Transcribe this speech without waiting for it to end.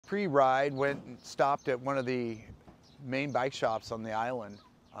pre-ride, went and stopped at one of the main bike shops on the island,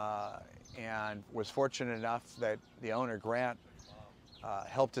 and was fortunate enough that the owner, Grant,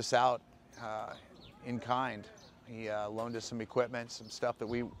 helped us out in kind. He loaned us some equipment, some stuff that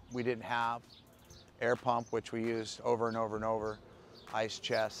we didn't have, air pump, which we used over and over and over, ice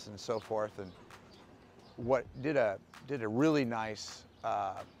chests and so forth, and what did a really nice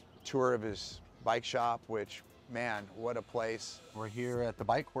tour of his bike shop, which, man, what a place. We're here at the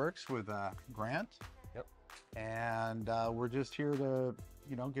BikeWorks with Grant. Yep. And we're just here to,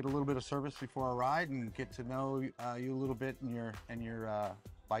 you know, get a little bit of service before our ride and get to know you a little bit in your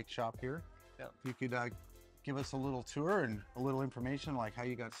bike shop here. Yep. If you could give us a little tour and a little information like how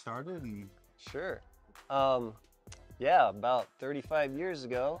you got started. And Sure. Yeah, about 35 years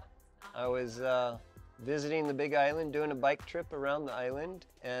ago, I was visiting the Big Island, doing a bike trip around the island,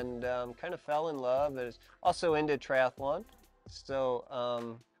 and kind of fell in love. I was also into triathlon. So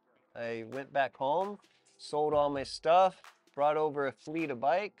I went back home, sold all my stuff, brought over a fleet of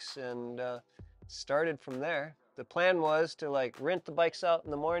bikes, and started from there. The plan was to like rent the bikes out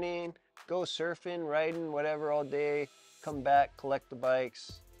in the morning, go surfing, riding, whatever all day, come back, collect the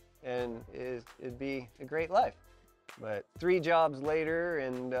bikes, and it'd be a great life. But 3 jobs later,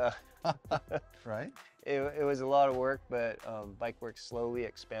 and right? It was a lot of work, but BikeWorks slowly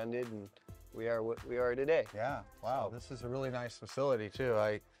expanded, and we are what we are today. Yeah, wow, So, this is a really nice facility too.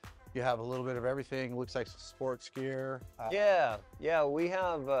 You have a little bit of everything. Looks like sports gear. yeah, we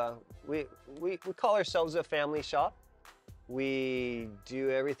have we call ourselves a family shop. We do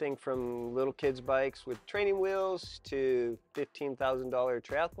everything from little kids bikes with training wheels to $15,000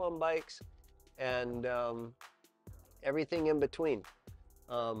 triathlon bikes, and everything in between.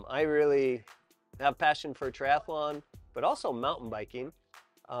 I really have passion for triathlon, but also mountain biking.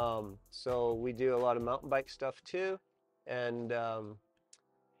 So we do a lot of mountain bike stuff too, and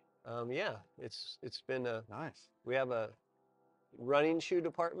yeah, it's been a Nice. we have a running shoe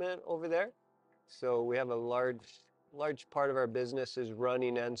department over there. So we have a large part of our business is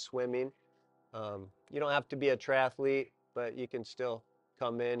running and swimming. You don't have to be a triathlete, but you can still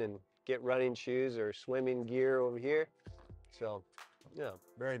come in and get running shoes or swimming gear over here. So, yeah.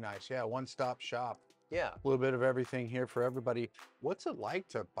 Very nice. Yeah, one-stop shop. Yeah. A little bit of everything here for everybody. What's it like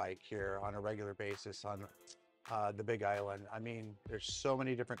to bike here on a regular basis on the Big Island? I mean, there's so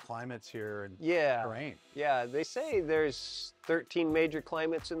many different climates here and terrain. Yeah, they say there's 13 major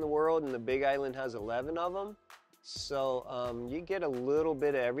climates in the world, and the Big Island has 11 of them. So you get a little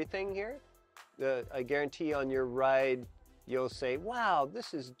bit of everything here. I guarantee on your ride, you'll say, wow,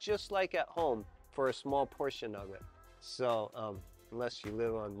 this is just like at home for a small portion of it. So unless you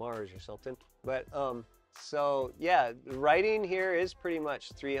live on Mars or something. But so yeah, riding here is pretty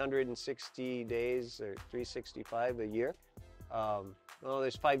much 360 days or 365 a year. Well,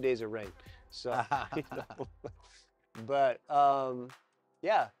 there's 5 days of rain. So, you know. But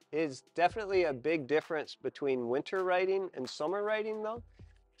yeah, it's definitely a big difference between winter riding and summer riding though.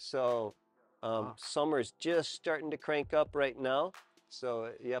 So summer's just starting to crank up right now. So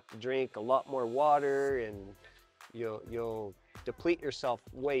you have to drink a lot more water, and you'll deplete yourself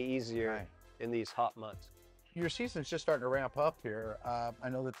way easier in these hot months. Your season's just starting to ramp up here. I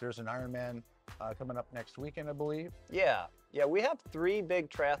know that there's an Ironman coming up next weekend, I believe. Yeah, we have 3 big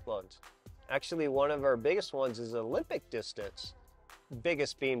triathlons. Actually, one of our biggest ones is Olympic distance,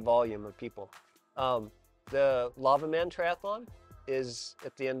 biggest being volume of people. The Lava Man Triathlon is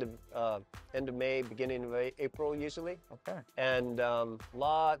at the end of May, beginning of April usually. Okay. And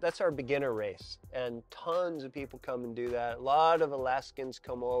that's our beginner race, and tons of people come and do that. A lot of Alaskans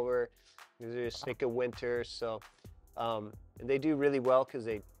come over because they're sick of winter. So and they do really well because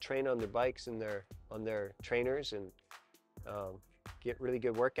they train on their bikes and on their trainers, and get really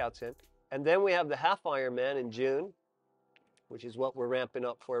good workouts in. And then we have the Half Ironman in June, which is what we're ramping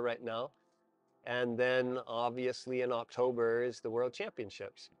up for right now. And then obviously in October is the World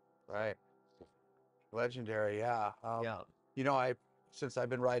Championships. Right. Legendary, yeah. Yeah. You know, since I've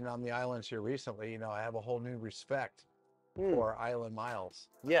been riding on the islands here recently, you know, I have a whole new respect for island miles.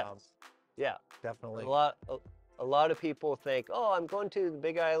 Yeah. Yeah. Definitely. A lot of people think, oh, I'm going to the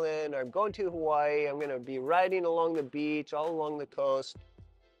Big Island, or I'm going to Hawaii, I'm going to be riding along the beach, all along the coast.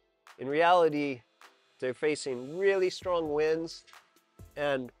 In reality, they're facing really strong winds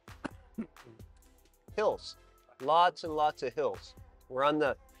and hills, lots and lots of hills. We're on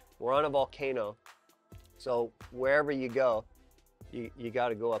a volcano, so wherever you go, you got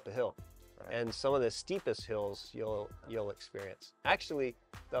to go up a hill. Right. And some of the steepest hills you'll experience. Actually,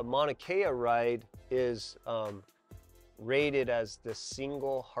 the Honokaa ride is rated as the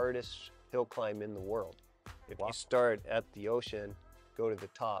single hardest hill climb in the world. If you start at the ocean, go to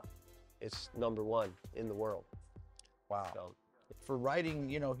the top. It's #1 in the world. Wow. So, For riding,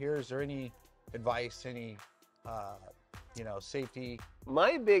 here, is there any advice, any, safety?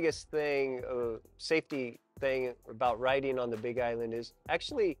 my biggest thing, safety thing about riding on the Big Island is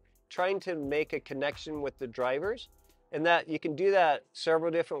actually trying to make a connection with the drivers, and that you can do that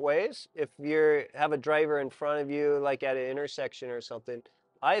several different ways. If you have a driver in front of you, like at an intersection or something,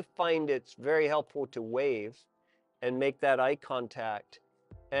 I find it's very helpful to wave and make that eye contact.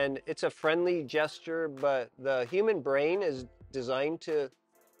 And it's a friendly gesture, but the human brain is designed to,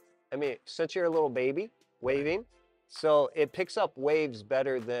 I mean, since you're a little baby, waving, so it picks up waves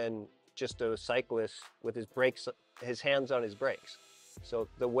better than just a cyclist with his brakes, his hands on his brakes. So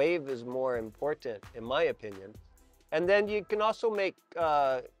the wave is more important, in my opinion. And then you can also make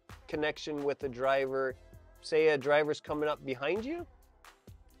connection with the driver. Say a driver's coming up behind you,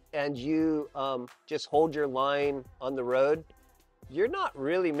 and you just hold your line on the road. You're not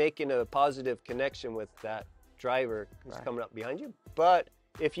really making a positive connection with that driver who's coming up behind you. But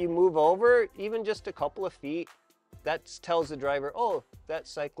if you move over, even just a couple of feet, that tells the driver, oh, that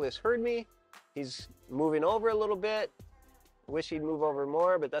cyclist heard me. He's moving over a little bit. Wish he'd move over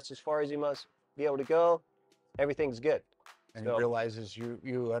more, but that's as far as he must be able to go. Everything's good. And he realizes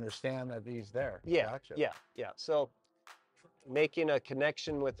you understand that he's there. Yeah, Gotcha. yeah. So making a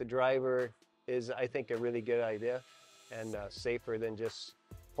connection with the driver is, I think, a really good idea, and safer than just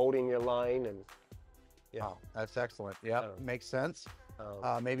holding your line. And yeah. Wow, that's excellent. Yeah, makes sense.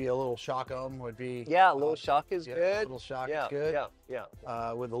 Maybe a little shock would be. Yeah, a little shock is good. A little shock is good. Yeah.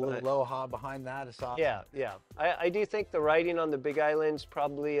 With a little low behind that is awesome. Yeah. I do think the riding on the Big Island's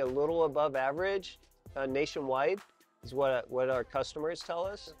probably a little above average nationwide, is what our customers tell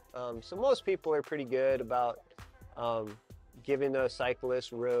us. So most people are pretty good about giving the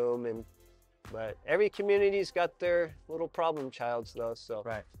cyclist room, but every community's got their little problem childs, though. So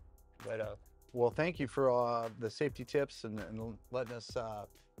right. But well, thank you for the safety tips and letting us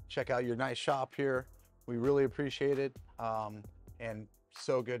check out your nice shop here. We really appreciate it, and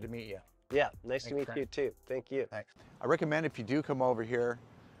so good to meet you. Yeah, nice to meet you too. Thank you. Thanks. I recommend, if you do come over here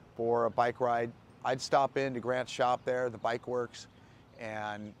for a bike ride, I'd stop into Grant's shop there, the BikeWorks,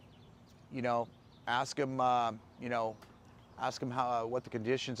 and ask him what the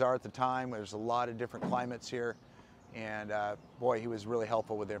conditions are at the time. There's a lot of different climates here, and boy, he was really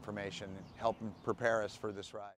helpful with the information and helping prepare us for this ride.